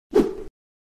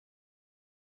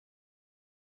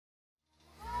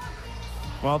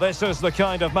Well, this is the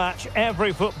kind of match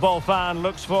every football fan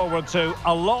looks forward to.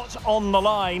 A lot on the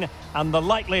line and the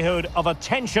likelihood of a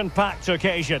tension-packed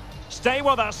occasion. Stay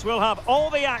with us, we'll have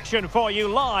all the action for you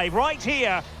live right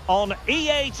here on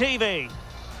EA TV.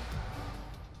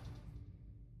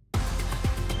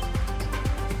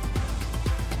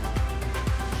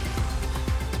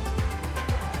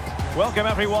 Welcome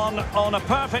everyone on a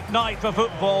perfect night for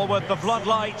football with the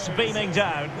floodlights beaming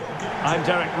down. I'm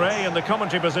Derek Ray in the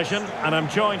commentary position and I'm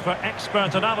joined for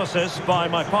expert analysis by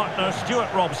my partner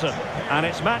Stuart Robson. And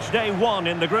it's match day 1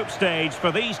 in the group stage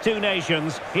for these two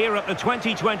nations here at the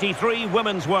 2023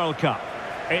 Women's World Cup.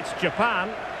 It's Japan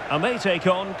and they take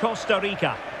on Costa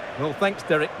Rica. Well, thanks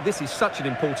Derek. This is such an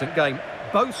important game.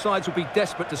 Both sides will be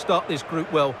desperate to start this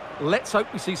group well. Let's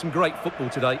hope we see some great football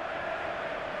today.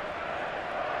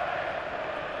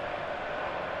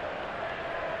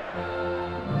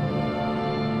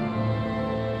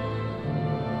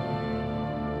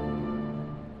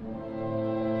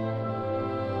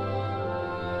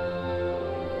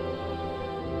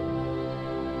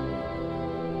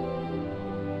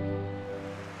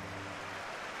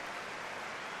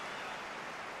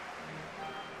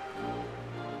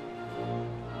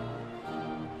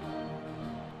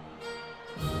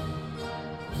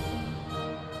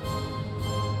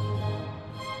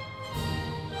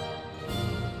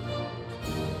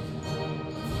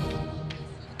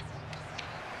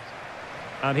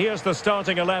 And here's the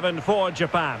starting 11 for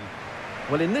Japan.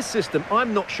 Well, in this system,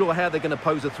 I'm not sure how they're going to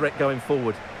pose a threat going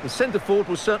forward. The centre-forward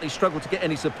will certainly struggle to get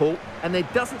any support, and there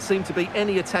doesn't seem to be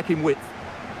any attacking width.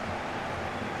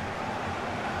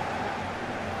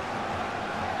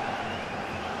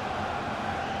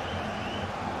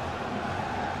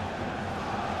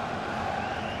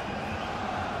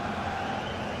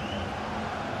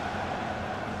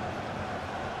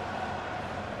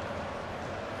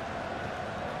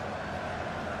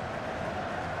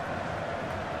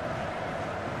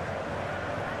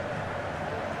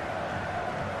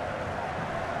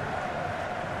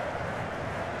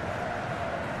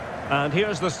 And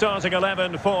here's the starting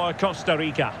 11 for Costa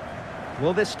Rica.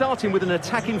 Well, they're starting with an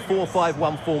attacking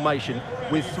 4-5-1 formation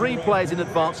with 3 players in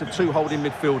advance of 2 holding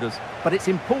midfielders. But it's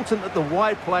important that the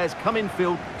wide players come in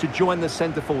field to join the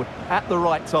centre-forward at the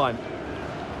right time.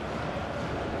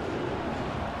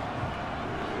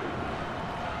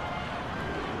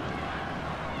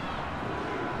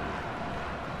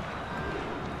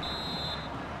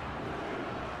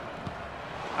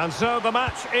 And so the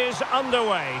match is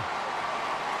underway.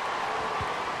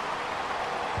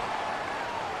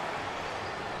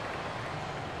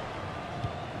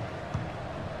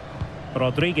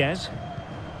 Rodriguez,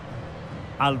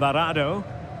 Alvarado,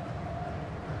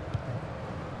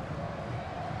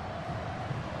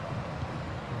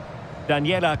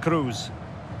 Daniela Cruz,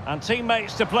 and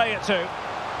teammates to play it to.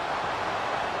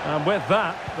 And with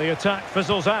that, the attack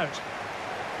fizzles out.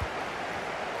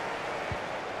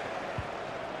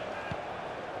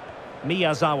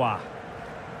 Miyazawa.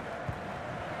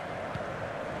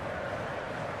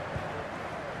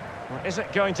 Well, is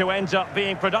it going to end up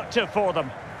being productive for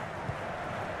them?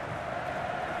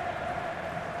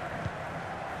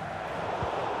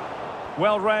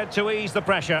 Well read to ease the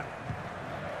pressure.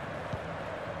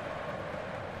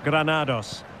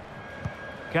 Granados.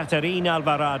 Caterina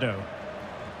Alvarado.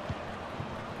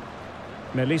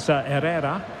 Melissa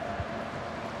Herrera.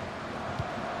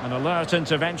 An alert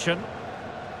intervention.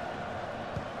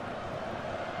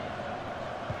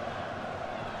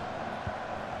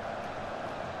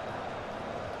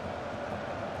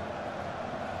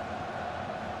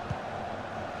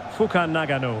 Fuka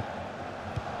Nagano.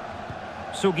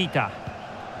 Sugita.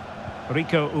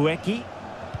 Rico Ueki.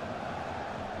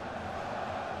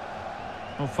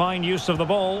 Oh, fine use of the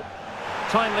ball.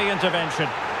 Timely intervention.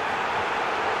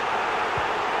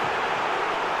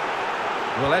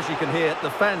 Well, as you can hear,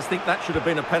 the fans think that should have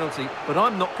been a penalty, but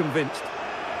I'm not convinced.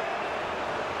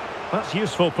 That's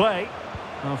useful play.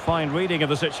 A fine reading of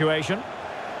the situation.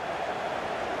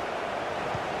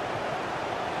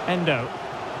 Endo.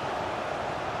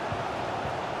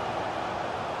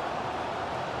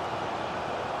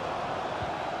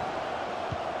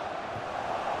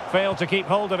 Failed to keep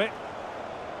hold of it.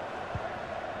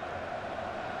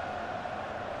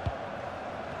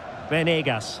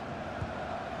 Venegas.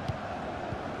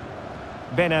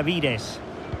 Benavides.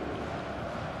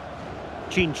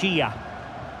 Chinchilla.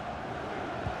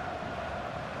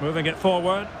 Moving it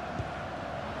forward.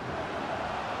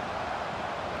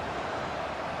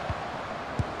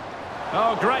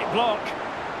 Oh, great block.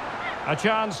 A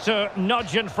chance to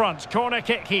nudge in front. Corner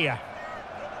kick here.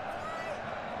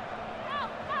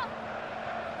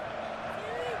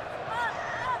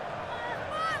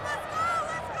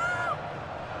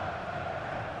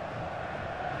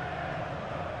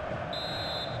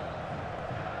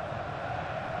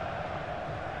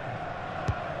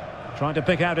 Trying to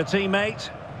pick out a teammate.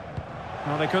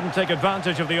 Well, they couldn't take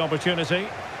advantage of the opportunity.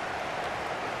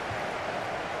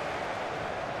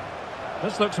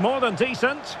 This looks more than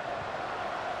decent.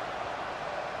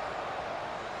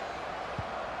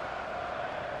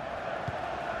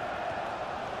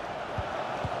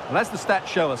 Well, as the stats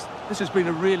show us, this has been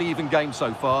a really even game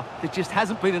so far. There just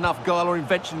hasn't been enough guile or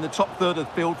invention in the top third of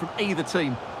the field from either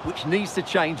team, which needs to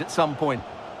change at some point.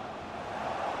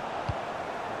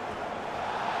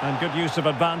 And good use of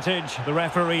advantage, the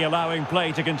referee allowing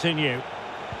play to continue.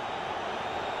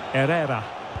 Herrera.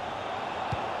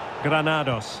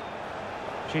 Granados.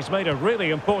 She's made a really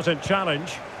important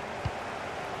challenge.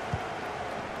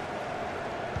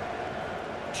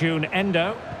 June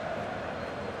Endo.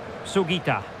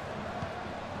 Sugita.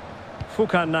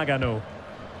 Fuka Nagano.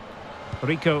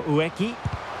 Riko Ueki.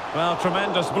 Well,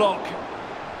 tremendous block.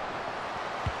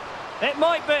 It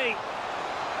might be.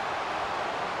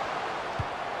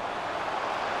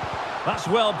 That's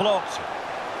well blocked.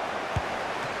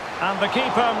 And the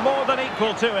keeper more than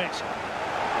equal to it.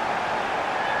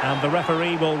 And the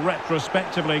referee will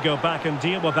retrospectively go back and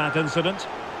deal with that incident.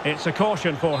 It's a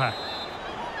caution for her.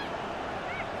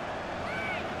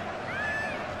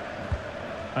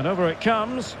 And over it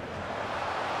comes.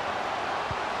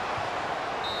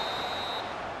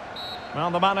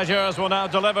 Well, the managers will now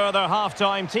deliver their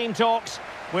half-time team talks.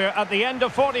 We're at the end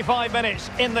of 45 minutes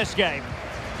in this game.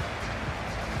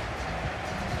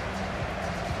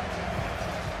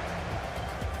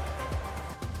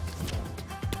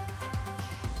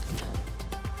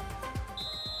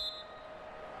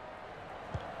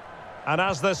 And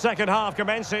as the second half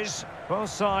commences, both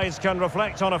sides can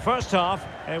reflect on a first half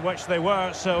in which they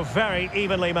were so very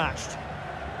evenly matched.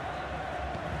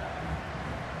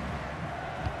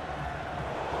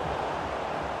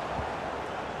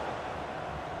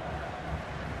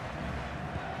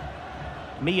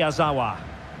 Miyazawa.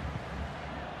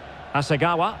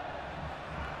 Hasegawa.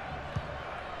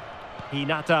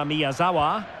 Hinata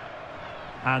Miyazawa.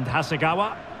 And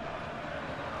Hasegawa.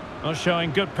 Well,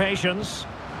 showing good patience.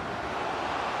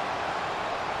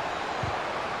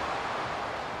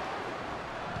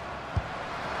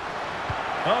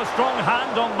 Oh, strong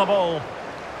hand on the ball.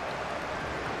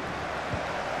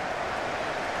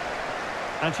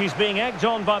 And she's being egged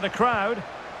on by the crowd.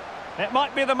 It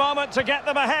might be the moment to get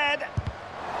them ahead.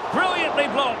 Brilliantly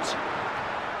blocked.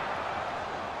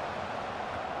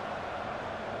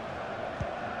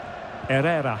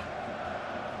 Herrera.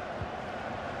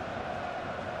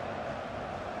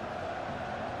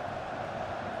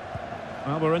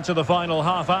 Well, we're into the final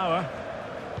half hour.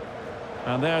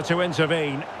 And there to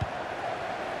intervene.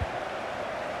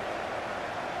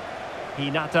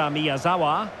 Hinata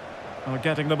Miyazawa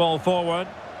getting the ball forward.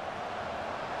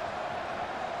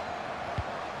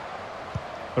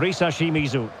 Risa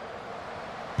Shimizu.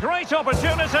 Great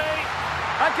opportunity.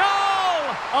 A goal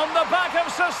on the back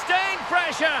of sustained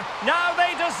pressure. Now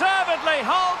they deservedly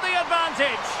hold the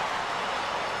advantage.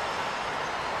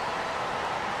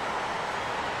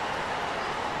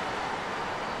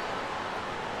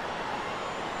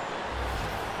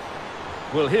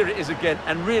 Well, here it is again,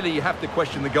 and really you have to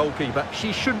question the goalkeeper.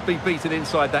 She shouldn't be beaten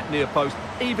inside that near post,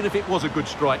 even if it was a good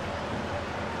strike.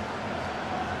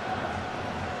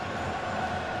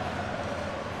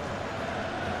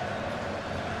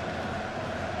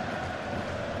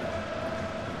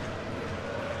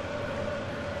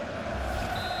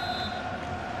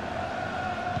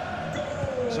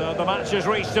 So the match has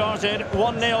restarted,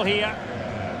 1-0 here.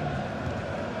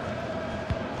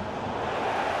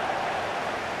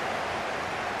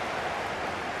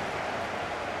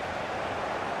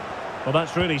 Well,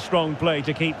 that's really strong play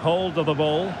to keep hold of the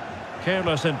ball.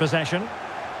 Careless in possession.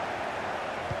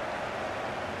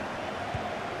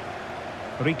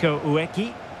 Riko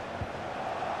Ueki.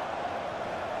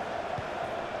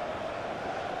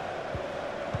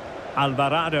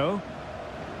 Alvarado.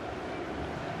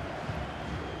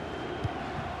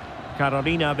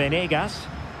 Carolina Venegas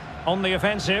on the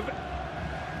offensive.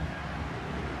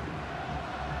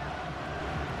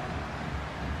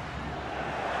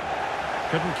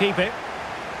 Couldn't keep it.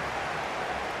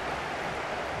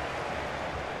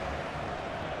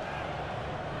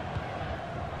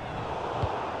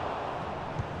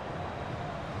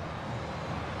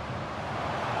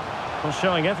 Well,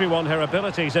 showing everyone her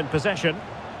abilities in possession.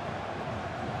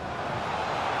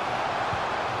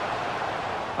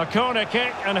 A corner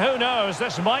kick, and who knows,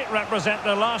 this might represent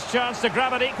the last chance to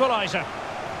grab an equaliser.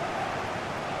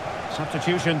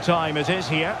 Substitution time it is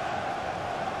here.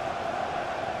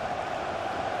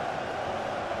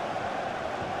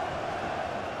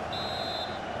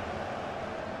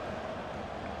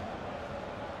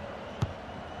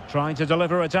 Trying to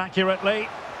deliver it accurately.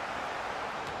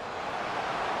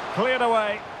 Cleared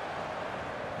away.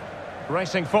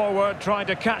 Racing forward, trying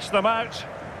to catch them out.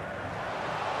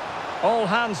 All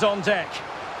hands on deck.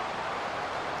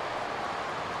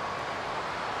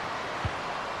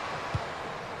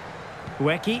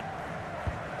 Ueki.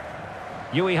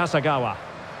 Yui Hasagawa.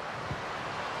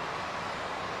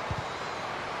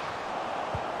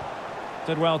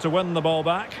 Did well to win the ball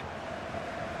back.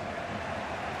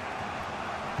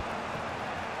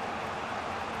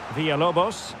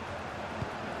 Villalobos.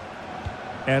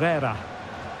 Herrera.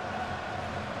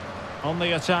 On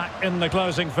the attack in the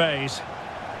closing phase.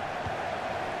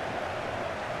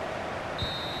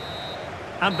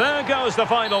 And there goes the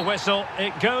final whistle.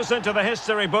 It goes into the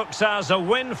history books as a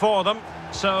win for them.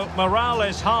 So morale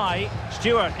is high.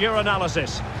 Stuart, your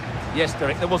analysis. Yes,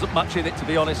 Derek, there wasn't much in it, to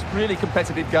be honest. Really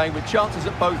competitive game with chances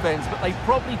at both ends, but they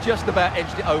probably just about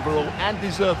edged it overall and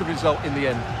deserved the result in the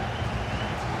end.